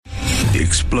The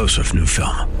explosive new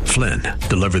film, Flynn,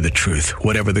 deliver the truth,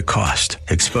 whatever the cost,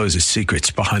 exposes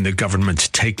secrets behind the government's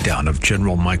takedown of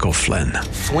General Michael Flynn.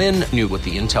 Flynn knew what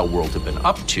the intel world had been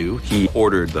up to. He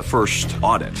ordered the first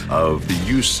audit of the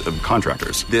use of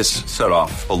contractors. This set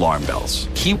off alarm bells.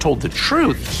 He told the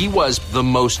truth. He was the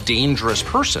most dangerous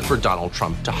person for Donald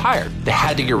Trump to hire. They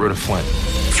had to get rid of Flynn.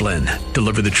 Flynn,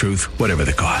 deliver the truth, whatever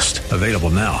the cost. Available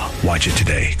now. Watch it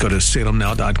today. Go to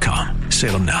salemnow.com.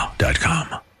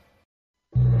 salemnow.com.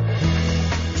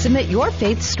 Submit your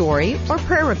faith story or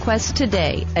prayer request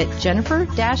today at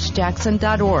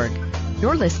jennifer-jackson.org.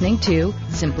 You're listening to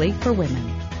Simply for Women.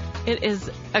 It is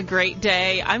a great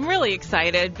day. I'm really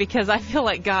excited because I feel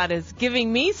like God is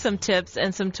giving me some tips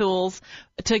and some tools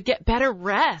to get better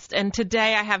rest. And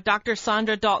today I have Dr.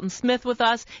 Saundra Dalton-Smith with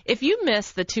us. If you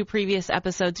missed the 2 previous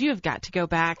episodes, you have got to go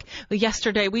back.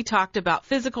 Yesterday we talked about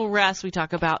physical rest. We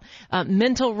talked about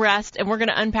mental rest, and we're going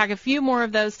to unpack a few more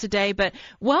of those today. But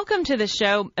welcome to the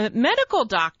show. Medical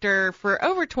doctor for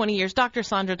over 20 years, Dr.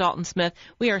 Saundra Dalton-Smith.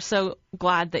 We are so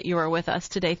glad that you are with us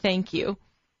today. Thank you.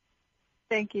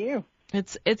 Thank you.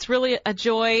 It's really a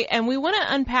joy, and we want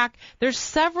to unpack. There's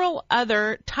several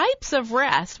other types of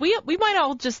rest. We might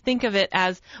all just think of it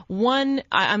as one.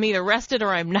 I'm either rested or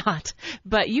I'm not.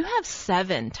 But you have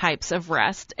 7 types of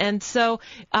rest, and so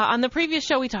on the previous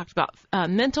show we talked about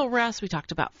mental rest, we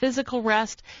talked about physical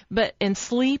rest, but and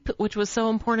sleep, which was so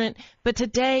important. But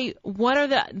today, what are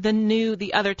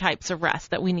the other types of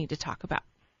rest that we need to talk about?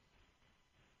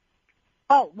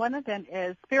 Well, one of them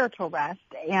is spiritual rest,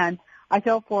 and I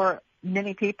feel for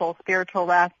many people, spiritual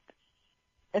rest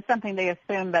is something they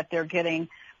assume that they're getting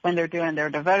when they're doing their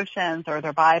devotions or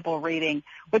their Bible reading,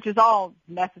 which is all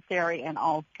necessary and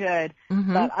all good.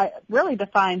 Mm-hmm. But I really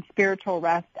define spiritual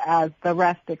rest as the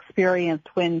rest experienced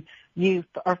when you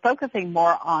are focusing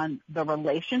more on the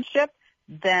relationship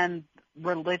than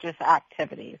religious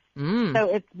activities.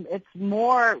 So it's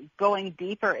more going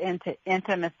deeper into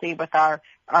intimacy with our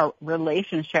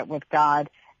relationship with God,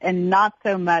 and not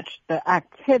so much the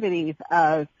activities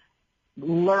of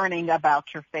learning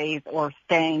about your faith or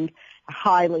staying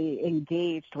highly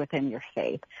engaged within your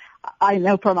faith. I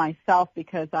know for myself,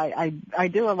 because I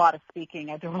do a lot of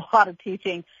speaking, I do a lot of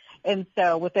teaching, and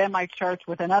so within my church,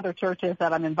 within other churches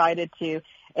that I'm invited to,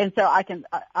 and so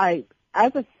I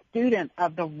as a student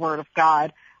of the Word of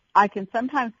God, I can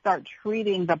sometimes start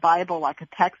treating the Bible like a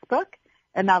textbook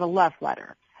and not a love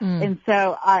letter. And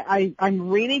so I'm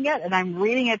reading it, and I'm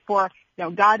reading it for,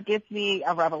 God gives me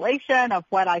a revelation of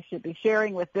what I should be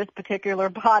sharing with this particular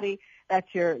body that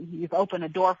you've opened a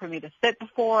door for me to sit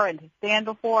before and to stand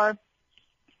before.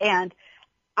 And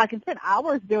I can spend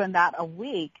hours doing that a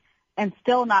week and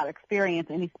still not experience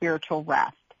any spiritual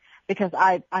rest, because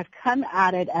I've come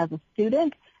at it as a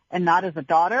student and not as a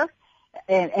daughter,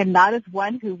 and not as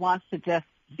one who wants to just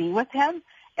be with him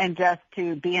and just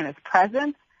to be in his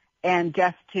presence, and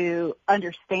just to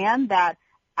understand that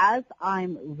as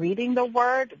I'm reading the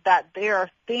Word, that there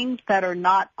are things that are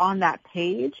not on that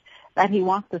page that he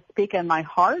wants to speak in my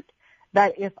heart,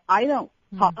 that if I don't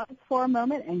pause for a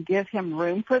moment and give him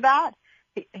room for that,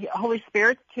 Holy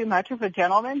Spirit's too much of a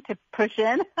gentleman to push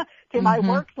in to my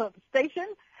workstation.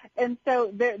 And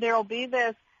so there will be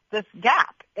this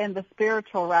gap in the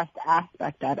spiritual rest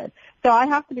aspect of it. So I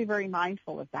have to be very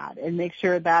mindful of that and make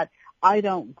sure that I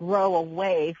don't grow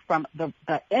away from the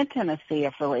intimacy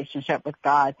of relationship with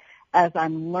God as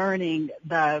I'm learning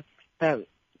the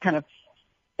kind of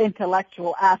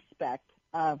intellectual aspect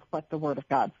of what the Word of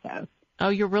God says. Oh,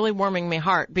 you're really warming my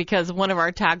heart, because one of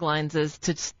our taglines is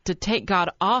to take God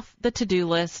off the to-do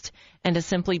list and to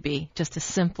simply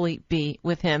be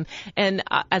with him. And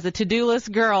as a to-do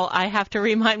list girl, I have to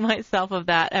remind myself of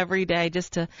that every day,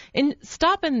 just to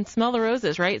stop and smell the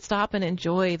roses, right? Stop and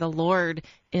enjoy the Lord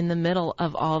in the middle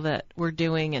of all that we're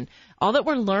doing and all that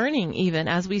we're learning, even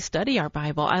as we study our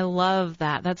Bible. I love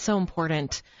that. That's so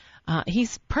important.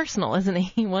 He's personal, isn't he?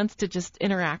 He wants to just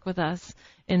interact with us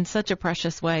in such a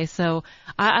precious way. So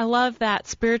I love that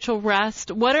spiritual rest.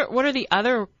 What are the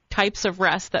other types of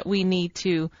rest that we need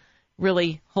to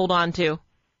really hold on to?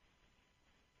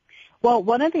 Well,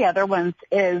 one of the other ones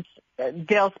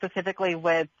deals specifically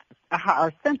with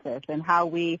our senses and how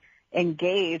we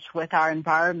engage with our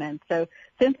environment. So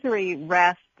sensory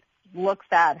rest looks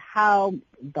at how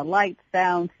the light,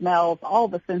 sound, smells, all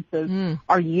the senses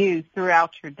are used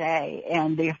throughout your day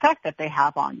and the effect that they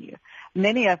have on you.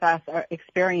 Many of us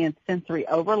experience sensory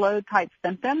overload type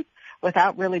symptoms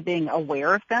without really being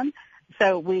aware of them.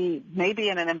 So we may be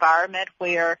in an environment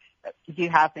where you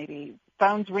have maybe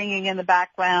phones ringing in the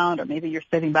background, or maybe you're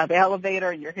sitting by the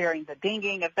elevator and you're hearing the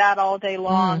dinging of that all day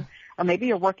long. Or maybe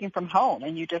you're working from home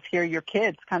and you just hear your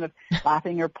kids kind of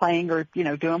laughing or playing or,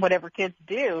 doing whatever kids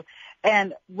do.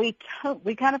 And we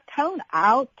kind of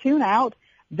tune out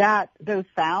those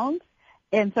sounds.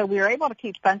 And so we are able to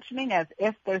keep functioning as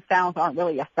if those sounds aren't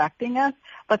really affecting us.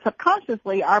 But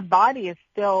subconsciously, our body is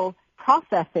still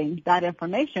processing that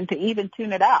information to even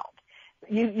tune it out.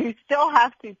 You still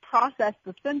have to process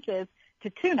the senses to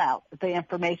tune out the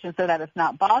information so that it's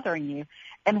not bothering you.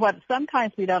 And what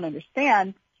sometimes we don't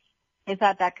understand is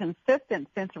that consistent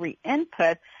sensory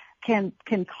input can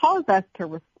cause us to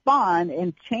respond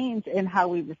and change in how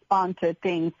we respond to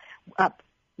things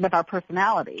with our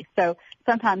personality. So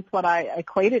sometimes what I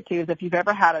equate it to is if you've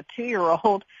ever had a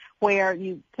 2-year-old where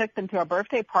you took them to a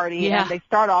birthday party and they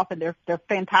start off and they're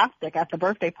fantastic at the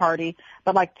birthday party,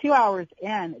 but like 2 hours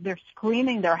in, they're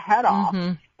screaming their head off.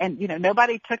 And,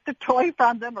 nobody took the toy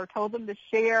from them or told them to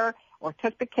share or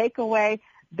took the cake away.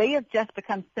 They have just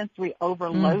become sensory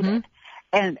overloaded.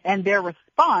 And their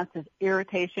response is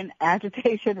irritation,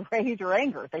 agitation, rage, or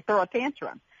anger. They throw a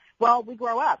tantrum. Well, we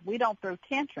grow up. We don't throw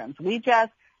tantrums. We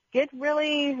just get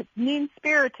really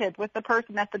mean-spirited with the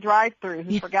person at the drive-thru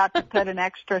who forgot to put an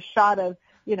extra shot of,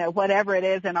 whatever it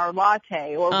is in our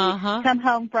latte. Or we come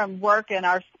home from work and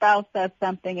our spouse says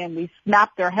something and we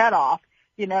snap their head off.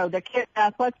 The kid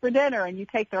asks, what's for dinner? And you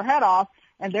take their head off,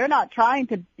 and they're not trying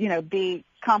to, be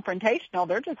confrontational.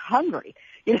 They're just hungry.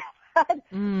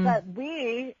 But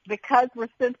we, because we're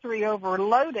sensory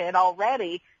overloaded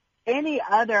already, any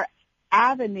other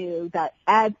avenue that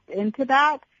adds into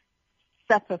that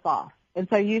sets us off. And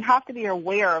so you have to be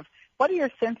aware of what are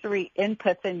your sensory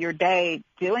inputs in your day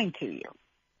doing to you.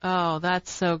 Oh,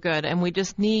 that's so good. And we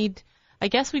just need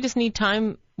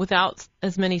time without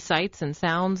as many sights and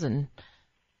sounds and,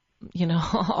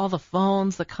 all the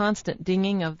phones, the constant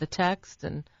dinging of the text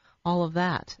and all of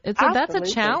that. That's a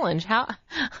challenge. How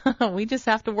we just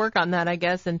have to work on that, I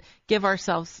guess, and give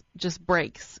ourselves just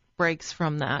breaks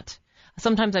from that.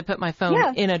 Sometimes I put my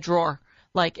phone in a drawer.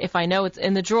 Like if I know it's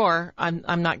in the drawer,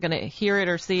 I'm not going to hear it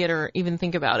or see it or even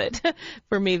think about it.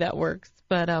 For me, that works.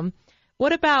 But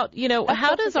what about That's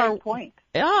how does our point?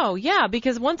 Oh yeah,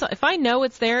 because if I know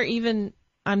it's there, even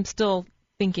I'm still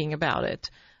thinking about it.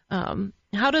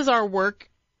 How does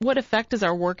what effect does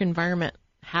our work environment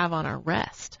have on our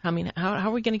rest? I mean, how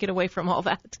are we going to get away from all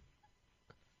that?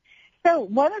 So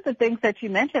one of the things that you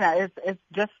mentioned is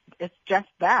just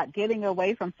that, getting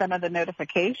away from some of the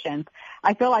notifications.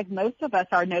 I feel like most of us,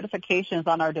 our notifications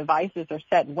on our devices are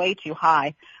set way too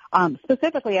high,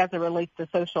 specifically as it relates to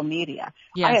social media.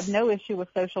 Yes. I have no issue with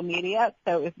social media,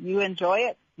 so if you enjoy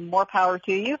it, more power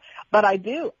to you. But I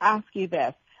do ask you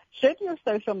this. Should your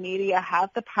social media have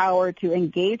the power to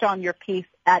engage on your piece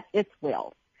at its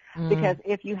will? Because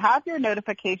if you have your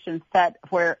notifications set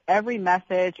where every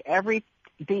message, every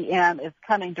DM is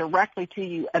coming directly to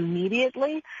you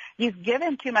immediately, you've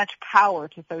given too much power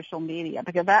to social media,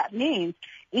 because that means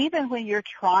even when you're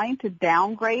trying to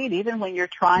downgrade, even when you're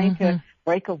trying to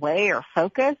break away or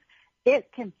focus, it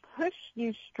can push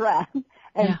you stress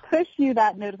and push you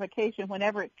that notification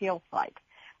whenever it feels like.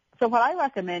 So what I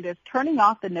recommend is turning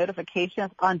off the notifications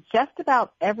on just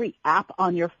about every app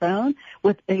on your phone,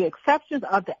 with the exceptions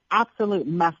of the absolute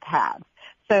must-haves.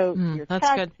 So your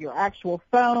text, your actual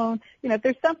phone, if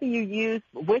there's something you use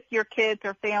with your kids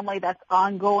or family that's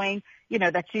ongoing,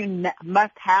 that you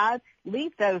must have,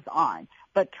 leave those on.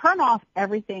 But turn off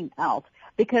everything else,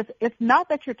 because it's not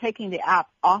that you're taking the app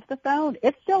off the phone.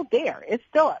 It's still there. It's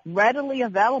still readily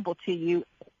available to you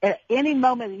at any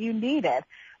moment that you need it.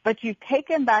 But you've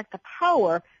taken back the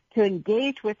power to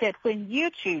engage with it when you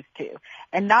choose to,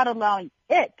 and not allowing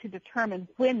it to determine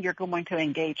when you're going to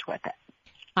engage with it.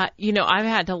 I've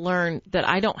had to learn that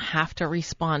I don't have to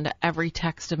respond to every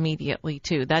text immediately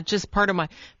too. That's just part of my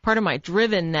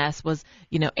drivenness was,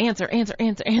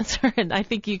 answer. And I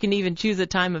think you can even choose a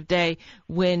time of day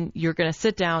when you're going to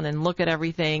sit down and look at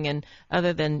everything, and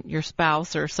other than your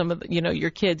spouse or some of the, your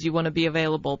kids, you want to be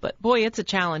available. But boy, it's a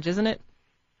challenge, isn't it?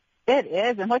 It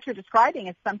is, and what you're describing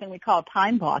is something we call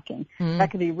time blocking.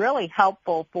 That can be really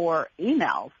helpful for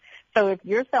emails. So if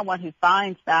you're someone who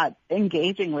finds that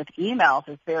engaging with emails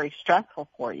is very stressful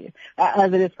for you,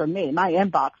 as it is for me, my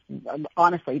inbox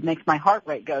honestly makes my heart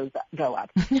rate go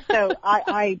up. So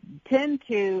I tend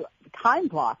to time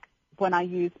block when I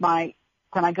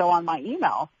go on my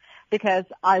emails, because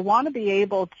I want to be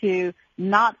able to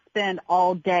not spend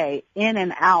all day in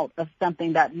and out of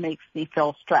something that makes me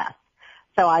feel stressed.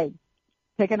 So I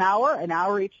take an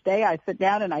hour each day. I sit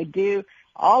down and I do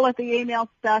all of the email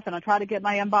stuff, and I try to get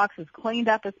my inbox as cleaned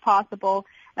up as possible.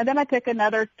 And then I take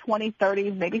another 20,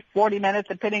 30, maybe 40 minutes,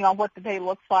 depending on what the day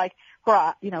looks like, for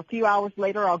a few hours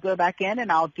later, I'll go back in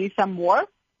and I'll do some more.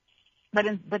 But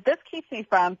this keeps me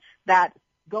from that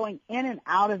going in and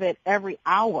out of it every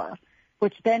hour,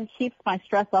 which then keeps my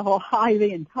stress level high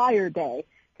the entire day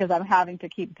because I'm having to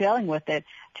keep dealing with it,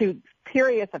 to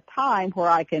periods of time where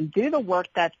I can do the work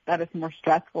that is more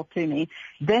stressful to me,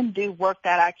 then do work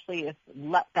that actually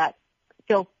that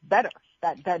feels better,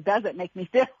 that doesn't make me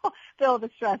feel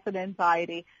the stress and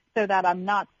anxiety, so that I'm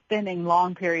not spending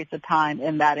long periods of time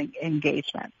in that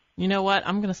engagement. You know what?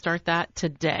 I'm going to start that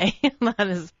today. That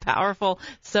is powerful,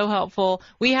 so helpful.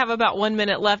 We have about 1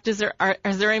 minute left. Is there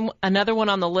another one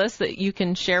on the list that you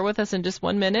can share with us in just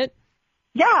 1 minute?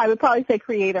 Yeah, I would probably say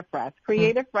creative rest.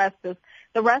 Creative rest is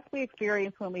the rest we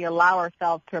experience when we allow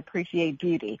ourselves to appreciate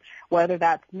beauty, whether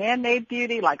that's man-made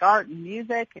beauty like art and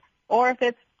music, or if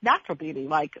it's natural beauty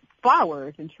like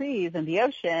flowers and trees and the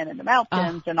ocean and the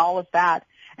mountains and all of that.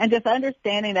 And just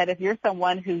understanding that if you're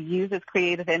someone who uses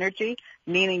creative energy,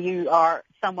 meaning you are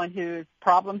someone who's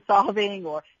problem-solving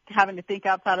or having to think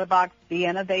outside the box, be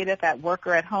innovative at work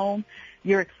or at home,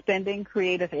 you're expending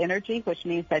creative energy, which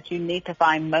means that you need to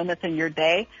find moments in your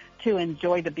day to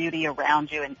enjoy the beauty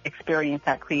around you and experience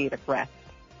that creative rest.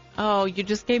 Oh, you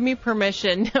just gave me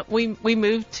permission. We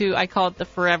moved to, I call it the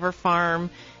Forever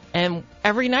Farm, and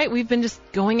every night we've been just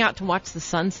going out to watch the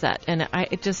sunset, and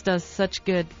it just does such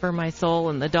good for my soul,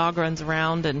 and the dog runs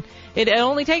around, and it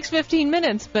only takes 15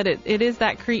 minutes, but it is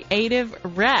that creative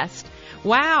rest.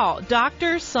 Wow,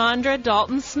 Dr. Saundra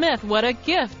Dalton-Smith, what a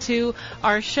gift to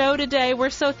our show today.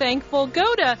 We're so thankful.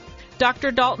 Go to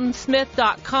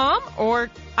drdaltonsmith.com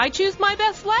or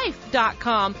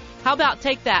ichoosemybestlife.com. How about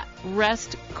take that,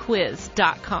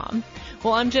 restquiz.com.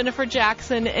 Well, I'm Jennifer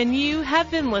Jackson, and you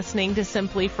have been listening to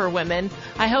Simply for Women.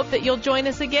 I hope that you'll join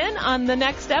us again on the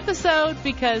next episode,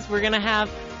 because we're going to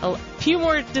have a few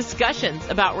more discussions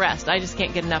about rest. I just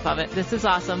can't get enough of it. This is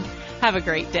awesome. Have a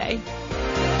great day.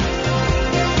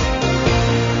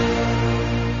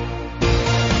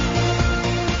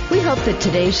 We hope that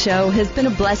today's show has been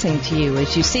a blessing to you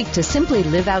as you seek to simply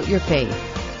live out your faith.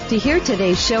 To hear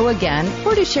today's show again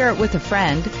or to share it with a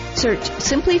friend, search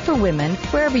Simply for Women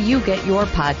wherever you get your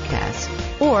podcasts.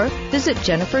 Or visit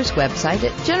Jennifer's website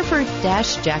at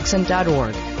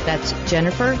jennifer-jackson.org. That's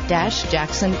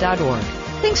jennifer-jackson.org.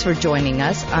 Thanks for joining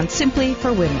us on Simply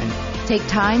for Women. Take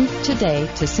time today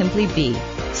to simply be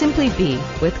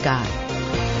with God.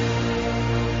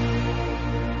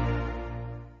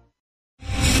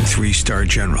 3-star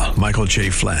General Michael J.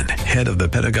 Flynn, head of the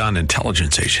Pentagon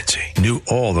Intelligence Agency, knew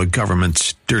all the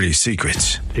government's dirty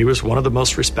secrets. He was one of the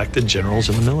most respected generals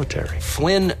in the military.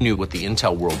 Flynn knew what the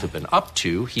intel world had been up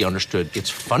to. He understood its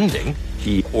funding.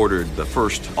 He ordered the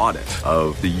first audit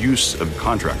of the use of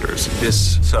contractors.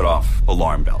 This set off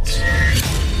alarm bells.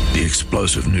 The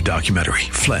explosive new documentary,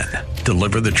 Flynn,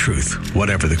 Deliver the Truth,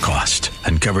 Whatever the Cost,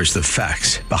 uncovers the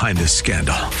facts behind this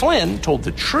scandal. Flynn told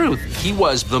the truth. He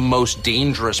was the most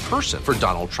dangerous person for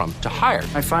Donald Trump to hire.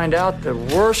 I find out the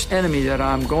worst enemy that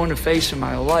I'm going to face in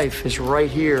my life is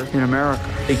right here in America.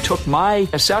 They took my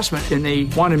assessment and they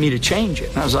wanted me to change it.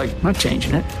 And I was like, I'm not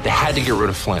changing it. They had to get rid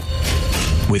of Flynn.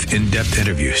 With in-depth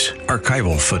interviews,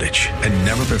 archival footage, and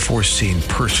never-before-seen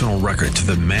personal records of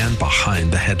the man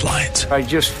behind the headlines. I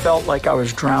just felt like I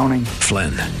was drowning.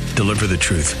 Flynn, Deliver the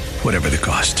Truth, Whatever the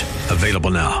Cost.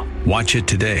 Available now. Watch it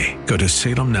today. Go to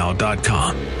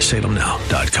salemnow.com.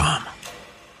 salemnow.com.